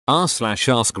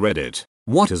r/ask Reddit.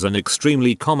 What is an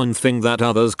extremely common thing that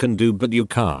others can do but you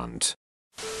can't?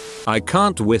 I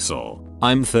can't whistle.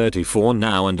 I'm 34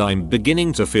 now and I'm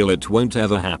beginning to feel it won't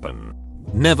ever happen.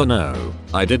 Never know.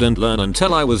 I didn't learn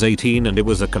until I was 18 and it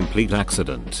was a complete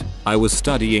accident. I was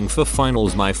studying for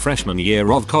finals my freshman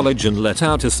year of college and let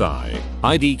out a sigh.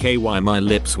 IDKY my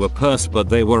lips were pursed but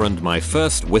they weren't. My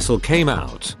first whistle came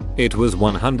out. It was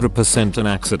 100% an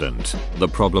accident. The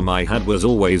problem I had was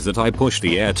always that I pushed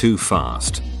the air too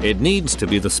fast. It needs to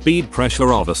be the speed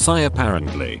pressure of a sigh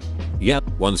apparently. Yep,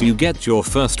 once you get your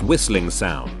first whistling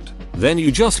sound, then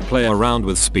you just play around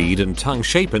with speed and tongue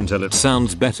shape until it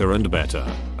sounds better and better.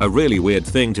 A really weird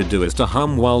thing to do is to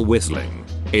hum while whistling.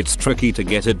 It's tricky to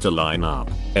get it to line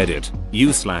up. Edit.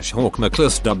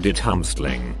 U/Hawkmaclus dubbed it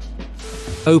humstling.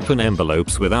 Open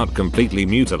envelopes without completely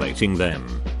mutilating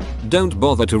them. Don't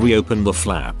bother to reopen the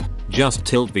flap. Just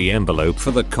tilt the envelope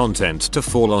for the content to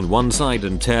fall on one side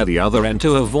and tear the other end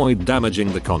to avoid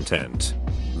damaging the content.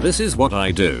 This is what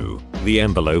I do. The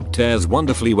envelope tears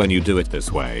wonderfully when you do it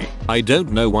this way. I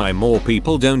don't know why more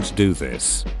people don't do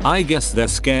this. I guess they're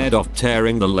scared of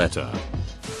tearing the letter.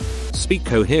 Speak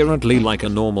coherently like a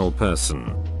normal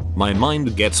person. My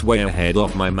mind gets way ahead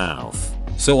of my mouth,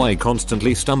 so I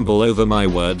constantly stumble over my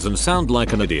words and sound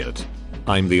like an idiot.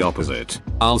 I'm the opposite.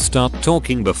 I'll start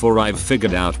talking before I've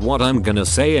figured out what I'm gonna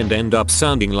say and end up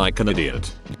sounding like an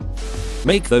idiot.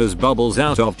 Make those bubbles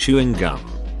out of chewing gum.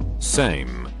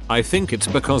 Same. I think it's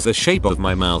because the shape of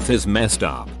my mouth is messed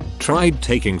up. Tried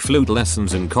taking flute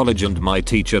lessons in college and my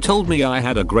teacher told me I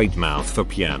had a great mouth for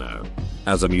piano.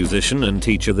 As a musician and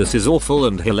teacher this is awful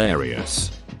and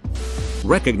hilarious.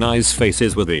 Recognize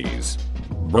faces with ease.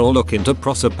 Bro, look into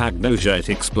prosopagnosia. It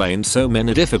explained so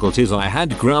many difficulties I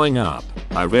had growing up.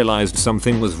 I realized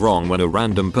something was wrong when a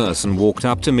random person walked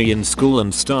up to me in school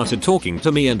and started talking to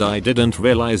me and I didn't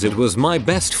realize it was my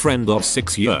best friend of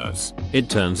 6 years. It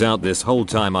turns out this whole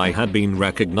time I had been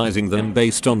recognizing them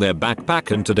based on their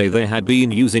backpack and today they had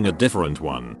been using a different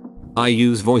one. I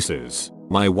use voices.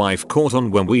 My wife caught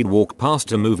on when we'd walk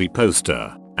past a movie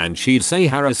poster and she'd say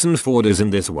Harrison Ford is in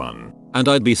this one. And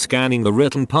I'd be scanning the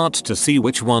written parts to see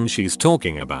which one she's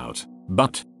talking about.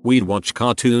 But we'd watch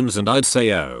cartoons and I'd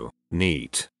say, oh,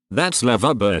 neat. That's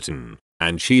LeVar Burton.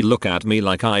 And she'd look at me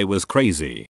like I was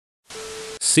crazy.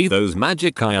 See those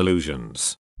magic eye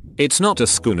illusions? It's not a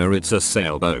schooner, it's a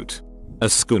sailboat. A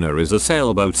schooner is a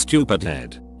sailboat, stupid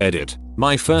head. Edit.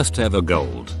 My first ever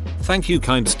gold. Thank you,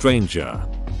 kind stranger.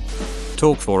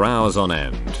 Talk for hours on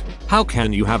end. How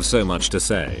can you have so much to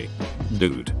say?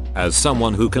 Dude. As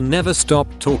someone who can never stop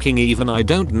talking, even I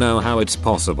don't know how it's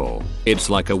possible. It's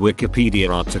like a Wikipedia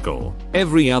article.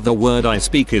 Every other word I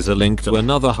speak is a link to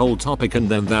another whole topic and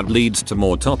then that leads to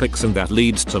more topics and that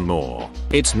leads to more.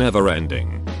 It's never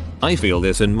ending. I feel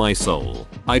this in my soul.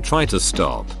 I try to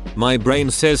stop. My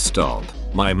brain says stop.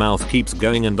 My mouth keeps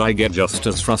going and I get just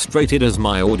as frustrated as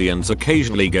my audience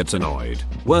occasionally gets annoyed.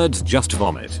 Words just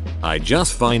vomit. I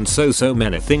just find so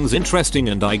many things interesting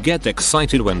and I get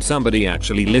excited when somebody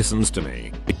actually listens to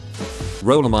me.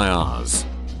 Roll my R's.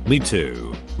 Me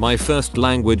too. My first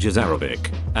language is Arabic,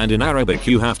 and in Arabic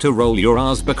you have to roll your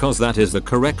R's because that is the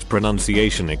correct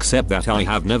pronunciation, except that I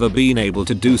have never been able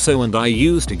to do so and I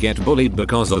used to get bullied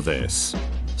because of this.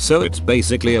 So it's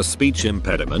basically a speech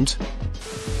impediment.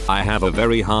 I have a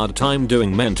very hard time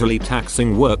doing mentally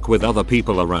taxing work with other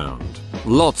people around.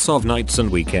 Lots of nights and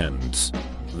weekends.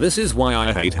 This is why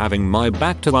I hate having my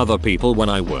back to other people when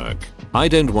I work. I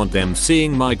don't want them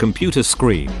seeing my computer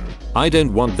screen. I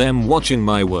don't want them watching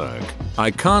my work.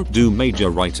 I can't do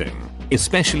major writing,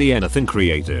 especially anything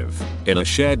creative, in a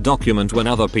shared document when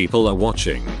other people are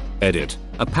watching. Edit.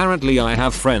 Apparently I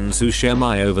have friends who share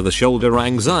my over-the-shoulder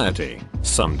anxiety.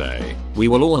 Someday, we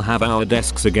will all have our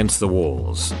desks against the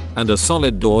walls, and a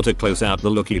solid door to close out the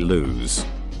looky-loos.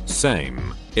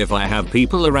 Same. If I have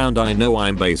people around I know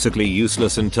I'm basically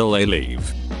useless until they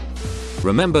leave.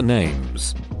 Remember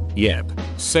names? Yep,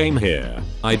 same here.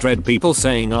 I dread people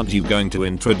saying, aren't you going to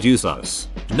introduce us?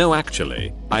 No,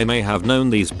 actually, I may have known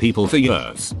these people for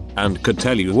years, and could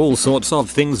tell you all sorts of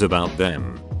things about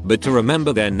them. But to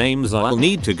remember their names I'll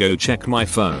need to go check my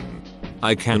phone.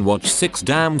 I can watch 6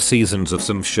 damn seasons of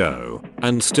some show,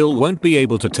 and still won't be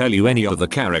able to tell you any of the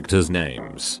characters'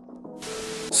 names.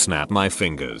 Snap my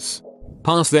fingers.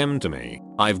 Pass them to me.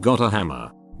 I've got a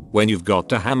hammer. When you've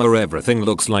got a hammer everything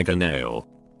looks like a nail.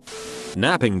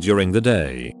 Napping during the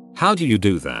day. How do you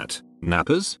do that?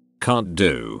 Nappers? Can't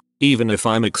do. Even if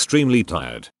I'm extremely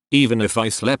tired. Even if I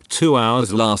slept 2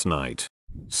 hours last night.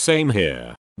 Same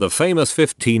here. The famous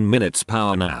 15 minutes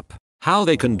power nap. How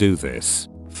they can do this?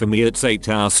 For me it's 8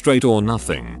 hours straight or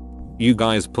nothing. You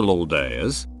guys pull all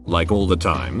dayers? Like all the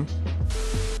time?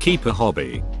 Keep a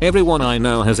hobby. Everyone I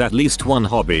know has at least one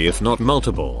hobby, if not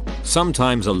multiple,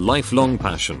 sometimes a lifelong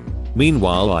passion.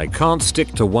 Meanwhile, I can't stick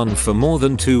to one for more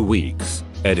than 2 weeks.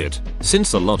 Edit.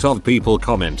 Since a lot of people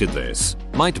commented this,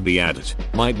 might be added,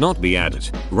 might not be added,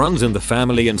 runs in the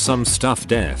family and some stuff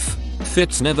def.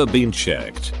 Fit's never been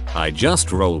checked. I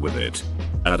just roll with it.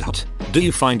 Adhut. Do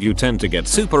you find you tend to get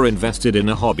super invested in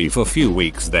a hobby for few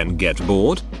weeks then get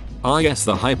bored? Ah yes,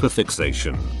 the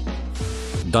hyperfixation.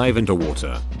 Dive into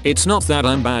water. It's not that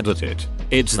I'm bad at it.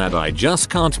 It's that I just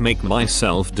can't make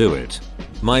myself do it.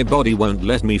 My body won't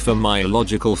let me for my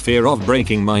illogical fear of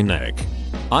breaking my neck.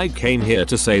 I came here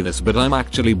to say this, but I'm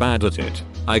actually bad at it.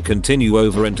 I continue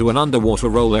over into an underwater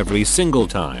roll every single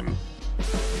time.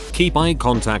 Keep eye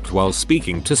contact while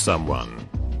speaking to someone.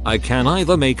 I can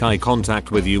either make eye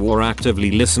contact with you or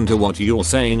actively listen to what you're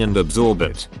saying and absorb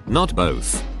it, not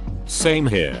both. Same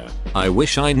here. I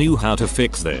wish I knew how to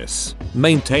fix this.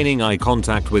 Maintaining eye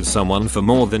contact with someone for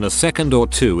more than a second or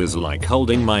two is like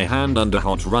holding my hand under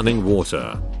hot running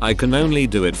water. I can only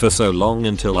do it for so long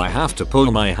until I have to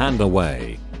pull my hand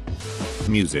away.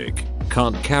 Music.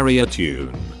 Can't carry a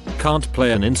tune. Can't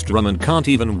play an instrument, can't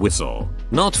even whistle.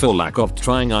 Not for lack of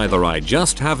trying either, I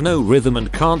just have no rhythm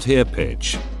and can't hear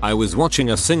pitch. I was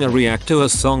watching a singer react to a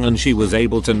song and she was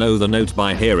able to know the note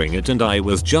by hearing it and I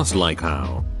was just like,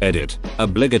 how? Edit.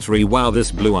 Obligatory. Wow,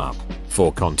 this blew up.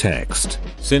 For context,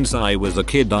 since I was a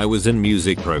kid I was in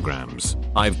music programs.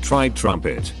 I've tried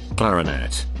trumpet,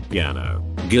 clarinet, piano,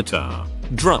 guitar,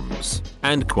 drums,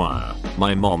 and choir.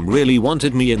 My mom really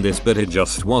wanted me in this but it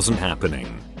just wasn't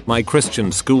happening. My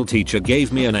Christian school teacher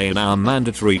gave me an A in our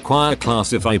mandatory choir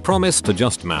class if I promised to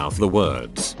just mouth the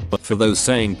words. But for those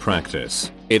saying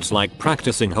practice, it's like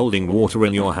practicing holding water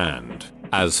in your hand.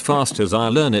 As fast as I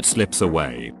learn it slips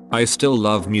away. I still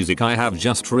love music, I have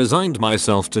just resigned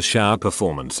myself to shower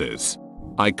performances.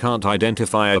 I can't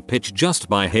identify a pitch just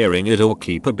by hearing it or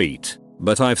keep a beat.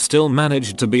 But I've still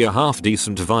managed to be a half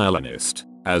decent violinist.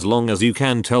 As long as you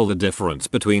can tell the difference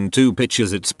between two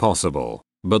pitches it's possible.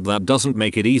 But that doesn't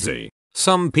make it easy.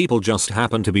 Some people just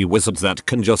happen to be wizards that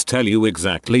can just tell you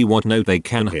exactly what note they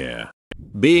can hear.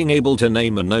 Being able to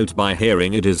name a note by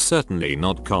hearing it is certainly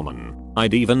not common.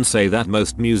 I'd even say that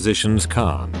most musicians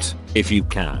can't. If you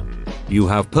can, you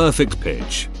have perfect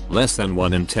pitch. Less than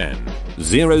 1 in 10.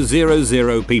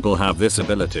 000 people have this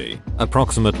ability,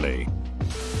 approximately.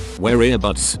 Wear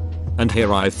earbuds. And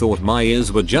here I thought my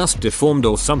ears were just deformed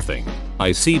or something.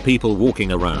 I see people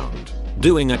walking around,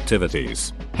 doing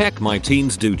activities. Heck, my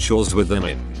teens do chores with them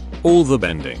in. All the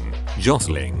bending,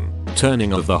 jostling,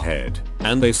 turning of the head,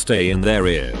 and they stay in their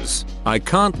ears. I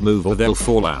can't move or they'll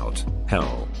fall out.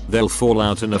 Hell, they'll fall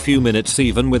out in a few minutes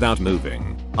even without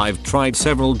moving. I've tried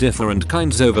several different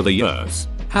kinds over the years,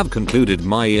 have concluded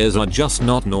my ears are just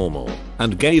not normal,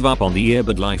 and gave up on the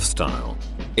earbud lifestyle.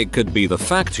 It could be the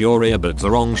fact your earbuds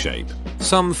are wrong shape.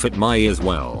 Some fit my ears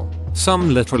well.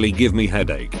 Some literally give me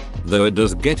headache, though it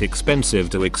does get expensive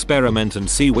to experiment and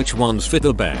see which ones fit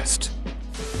the best.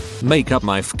 Make up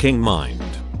my f***ing mind.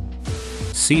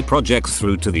 See projects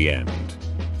through to the end.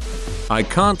 I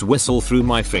can't whistle through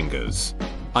my fingers.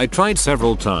 I tried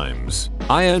several times.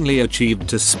 I only achieved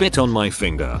to spit on my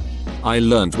finger. I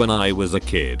learned when I was a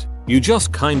kid. You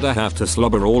just kinda have to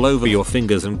slobber all over your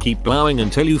fingers and keep blowing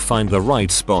until you find the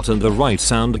right spot and the right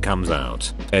sound comes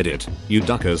out. Edit. You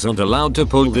duckers aren't allowed to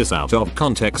pull this out of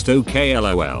context, okay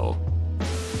lol.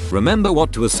 Remember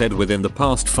what was said within the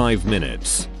past 5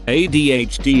 minutes.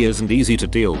 ADHD isn't easy to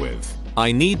deal with.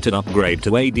 I need to upgrade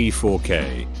to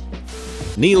AD4K.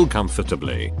 Kneel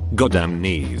comfortably. Goddamn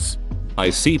knees. I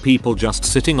see people just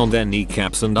sitting on their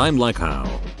kneecaps and I'm like,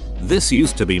 how? This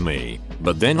used to be me.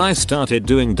 But then I started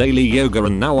doing daily yoga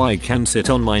and now I can sit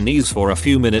on my knees for a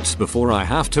few minutes before I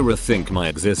have to rethink my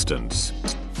existence.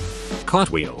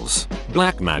 Cartwheels.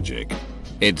 Black magic.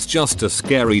 It's just as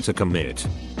scary to commit.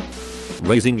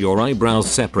 Raising your eyebrows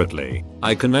separately.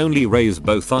 I can only raise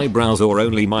both eyebrows or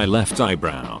only my left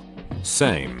eyebrow.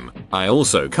 Same. I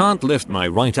also can't lift my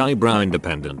right eyebrow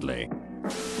independently.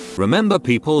 Remember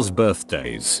people's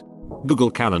birthdays. Google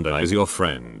Calendar is your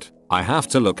friend. I have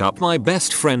to look up my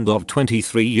best friend of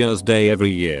 23 years day every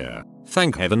year.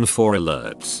 Thank heaven for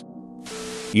alerts.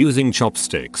 Using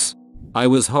chopsticks. I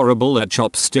was horrible at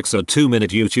chopsticks. A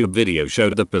 2-minute YouTube video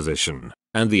showed the position,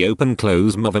 and the open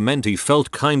close movement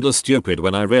felt kinda stupid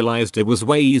when I realized it was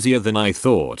way easier than I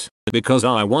thought. Because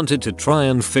I wanted to try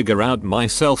and figure out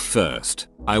myself first.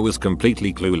 I was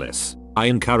completely clueless. I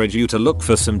encourage you to look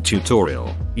for some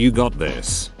tutorial. You got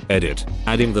this. Edit.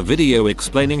 Adding the video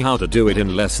explaining how to do it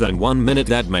in less than 1 minute,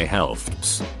 that may help.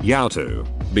 Yowto.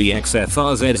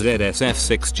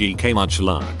 BXFRZZSF6GK much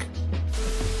luck.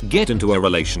 Get into a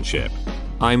relationship.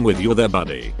 I'm with you there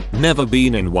buddy. Never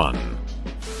been in one.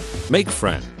 Make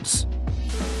friends.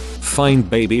 Find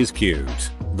babies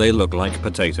cute. They look like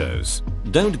potatoes.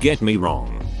 Don't get me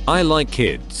wrong. I like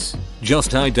kids.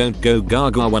 Just I don't go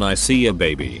gaga when I see a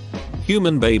baby.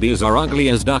 Human babies are ugly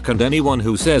as duck and anyone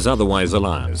who says otherwise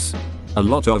lies. A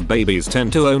lot of babies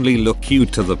tend to only look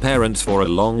cute to the parents for a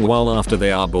long while after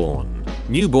they are born.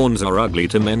 Newborns are ugly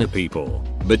to many people,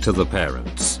 but to the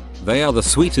parents, they are the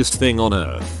sweetest thing on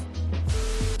earth.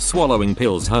 Swallowing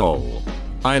pills whole.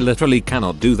 I literally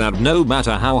cannot do that no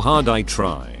matter how hard I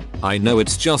try. I know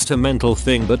it's just a mental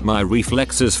thing but my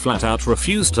reflexes flat out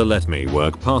refuse to let me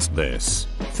work past this.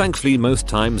 Thankfully most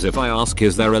times if I ask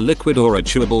is there a liquid or a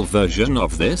chewable version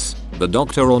of this, the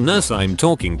doctor or nurse I'm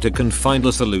talking to can find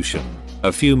a solution.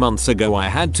 A few months ago I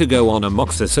had to go on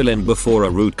amoxicillin before a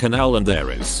root canal and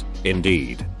there is,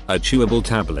 indeed, a chewable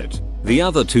tablet. The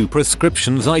other 2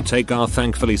 prescriptions I take are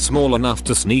thankfully small enough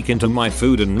to sneak into my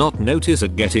food and not notice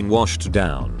it getting washed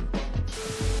down.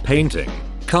 Painting.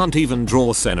 Can't even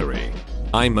draw scenery.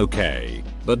 I'm okay,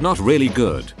 but not really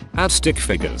good, at stick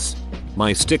figures.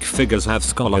 My stick figures have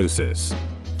scoliosis.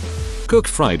 Cook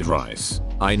fried rice.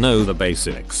 I know the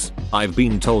basics. I've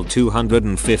been told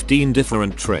 215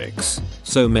 different tricks.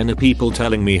 So many people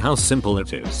telling me how simple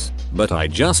it is. But I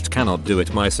just cannot do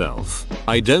it myself.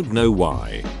 I don't know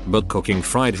why, but cooking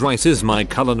fried rice is my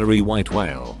culinary white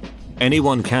whale.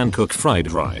 Anyone can cook fried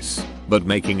rice, but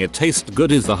making it taste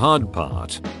good is the hard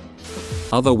part.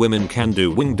 Other women can do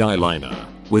winged eyeliner.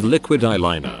 With liquid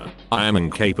eyeliner, I am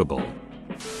incapable.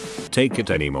 Take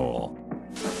it anymore.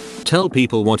 Tell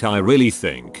people what I really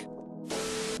think.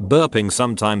 Burping.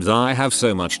 Sometimes I have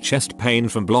so much chest pain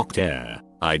from blocked air,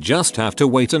 I just have to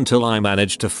wait until I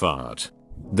manage to fart.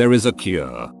 There is a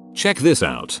cure. Check this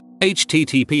out.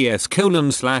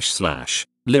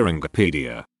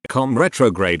 https://laryngopedia.com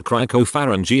retrograde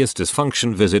cricopharyngeus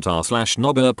dysfunction. Visit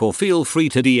r/noburp or feel free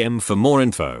to DM for more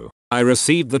info. I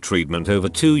received the treatment over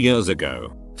 2 years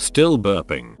ago. Still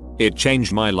burping. It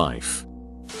changed my life.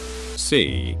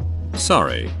 C.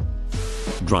 Sorry.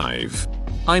 Drive.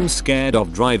 I'm scared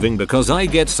of driving because I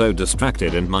get so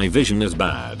distracted and my vision is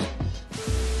bad.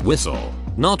 Whistle.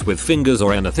 Not with fingers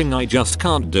or anything, I just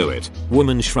can't do it.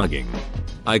 Woman shrugging.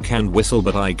 I can whistle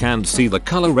but I can't see the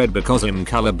color red because I'm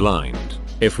colorblind.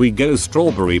 If we go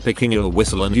strawberry picking, you'll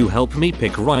whistle and you help me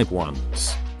pick ripe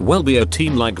ones. We'll be a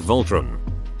team like Voltron.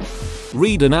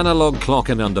 Read an analog clock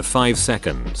in under 5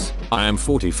 seconds. I am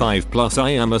 45 plus.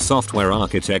 I am a software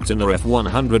architect in a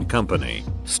F100 company.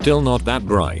 Still not that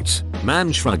bright.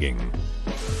 Man shrugging.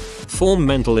 Form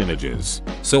mental images.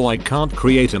 So I can't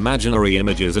create imaginary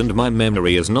images and my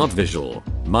memory is not visual.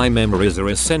 My memories are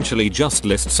essentially just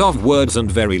lists of words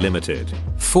and very limited.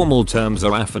 Formal terms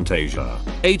are aphantasia.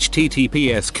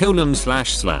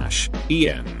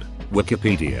 https://en.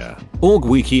 Wikipedia. Org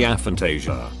wiki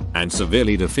aphantasia. And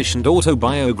severely deficient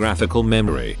autobiographical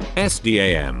memory.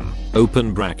 SDAM.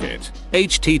 Open bracket.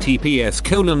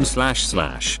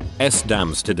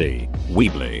 https://sdamstd.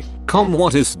 Weebly.com.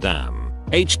 What is SDAM?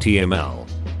 HTML.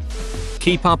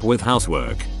 Keep up with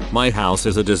housework. My house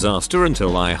is a disaster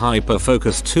until I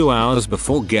hyper-focus 2 hours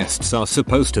before guests are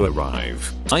supposed to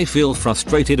arrive. I feel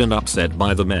frustrated and upset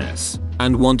by the mess,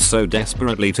 and want so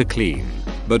desperately to clean,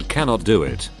 but cannot do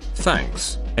it.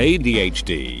 Thanks,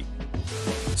 ADHD.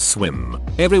 Swim.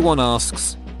 Everyone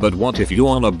asks, but what if you're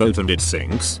on a boat and it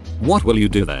sinks? What will you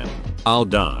do then? I'll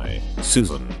die.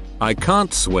 Susan. I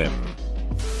can't swim.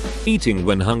 Eating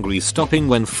when hungry, stopping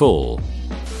when full.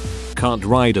 Can't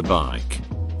ride a bike.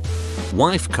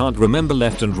 Wife can't remember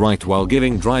left and right while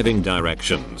giving driving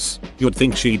directions. You'd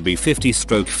think she'd be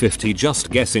 50/50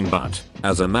 just guessing, but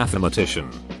as a mathematician,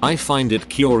 I find it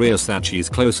curious that she's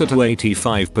closer to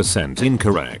 85%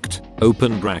 incorrect.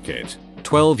 Open bracket.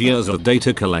 12 years of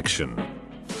data collection.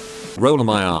 Roll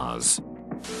my R's.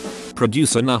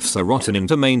 Produce enough serotonin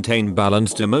to maintain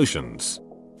balanced emotions.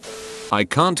 I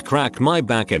can't crack my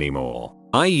back anymore.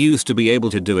 I used to be able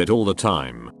to do it all the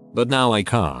time, but now I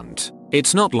can't.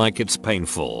 It's not like it's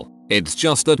painful. It's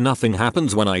just that nothing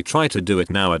happens when I try to do it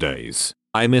nowadays.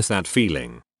 I miss that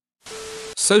feeling.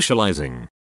 Socializing.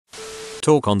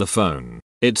 Talk on the phone.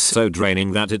 It's so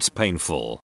draining that it's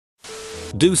painful.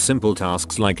 Do simple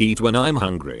tasks like eat when I'm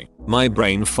hungry. My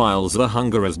brain files the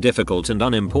hunger as difficult and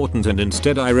unimportant and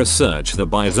instead I research the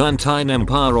Byzantine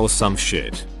Empire or some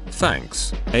shit.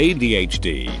 Thanks,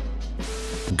 ADHD.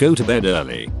 Go to bed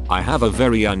early. I have a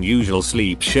very unusual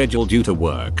sleep schedule due to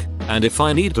work, and if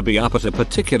I need to be up at a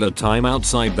particular time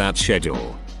outside that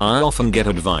schedule, I often get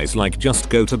advice like just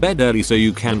go to bed early so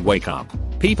you can wake up.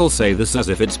 People say this as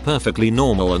if it's perfectly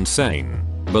normal and sane,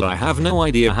 but I have no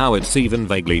idea how it's even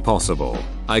vaguely possible.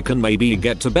 I can maybe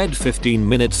get to bed 15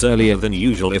 minutes earlier than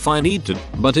usual if I need to,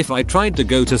 but if I tried to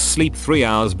go to sleep 3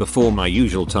 hours before my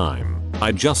usual time,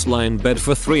 I'd just lie in bed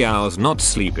for 3 hours not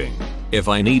sleeping. If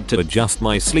I need to adjust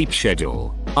my sleep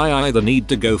schedule, I either need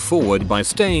to go forward by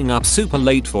staying up super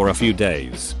late for a few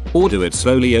days, or do it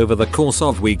slowly over the course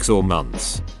of weeks or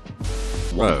months.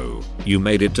 Whoa, you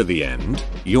made it to the end?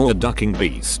 You're a ducking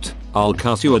beast. I'll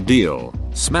cut you a deal.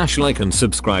 Smash like and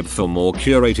subscribe for more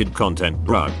curated content,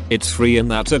 bruh. It's free and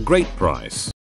that's a great price.